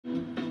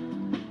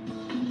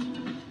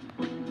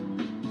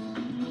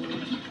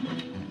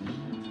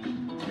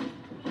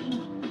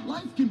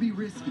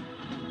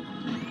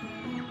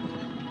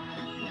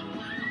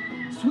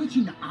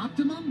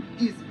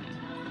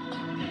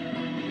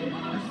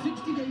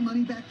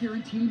money-back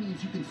guarantee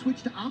means you can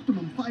switch to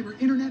Optimum Fiber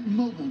Internet and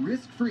mobile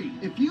risk-free.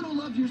 If you don't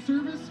love your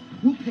service,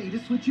 we'll pay to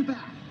switch you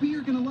back. But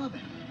you're gonna love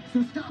it.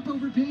 So stop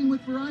overpaying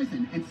with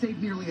Verizon and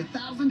save nearly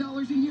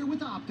 $1,000 a year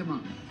with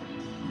Optimum.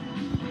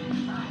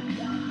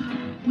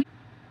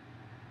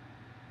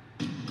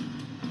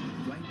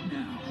 Right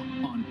now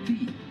on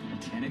the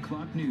 10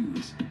 o'clock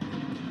news.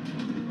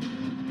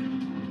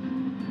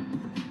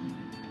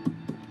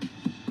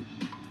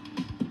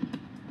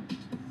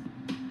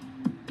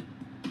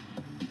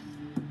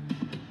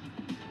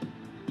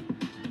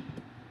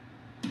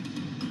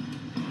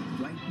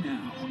 Right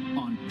now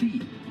on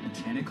the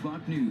 10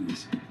 o'clock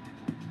news.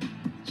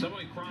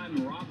 Subway crime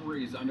and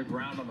robberies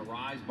underground on the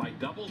rise by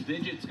double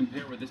digits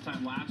compared with this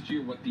time last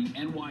year. What the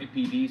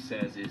NYPD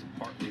says is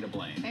partly to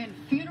blame. And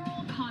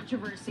funeral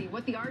controversy.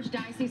 What the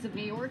Archdiocese of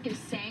New York is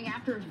saying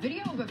after a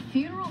video of a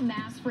funeral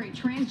mass for a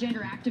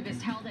transgender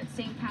activist held at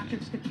St.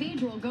 Patrick's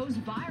Cathedral goes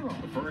viral.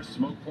 The first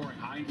smoke pouring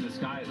high into the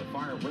sky as a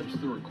fire rips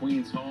through a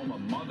Queens home. A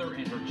mother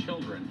and her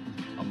children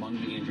among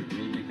the injured. Good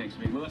evening. Thanks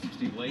for being with us. I'm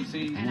Steve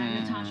Lacey. And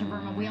I'm Natasha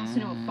Verma. We also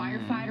know a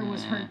firefighter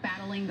was hurt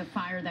battling the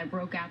fire that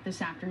broke out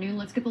this afternoon.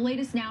 Let's get the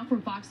latest now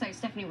from Fox 5's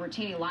Stephanie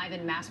Rotini live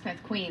in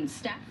Maspeth, Queens.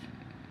 Steph?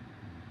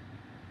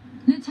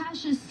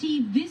 Natasha,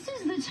 Steve, this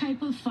is the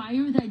type of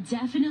fire that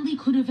definitely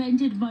could have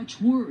ended much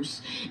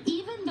worse.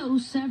 Even though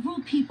several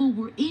people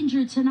were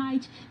injured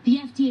tonight, the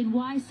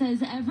FDNY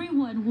says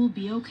everyone will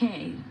be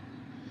okay.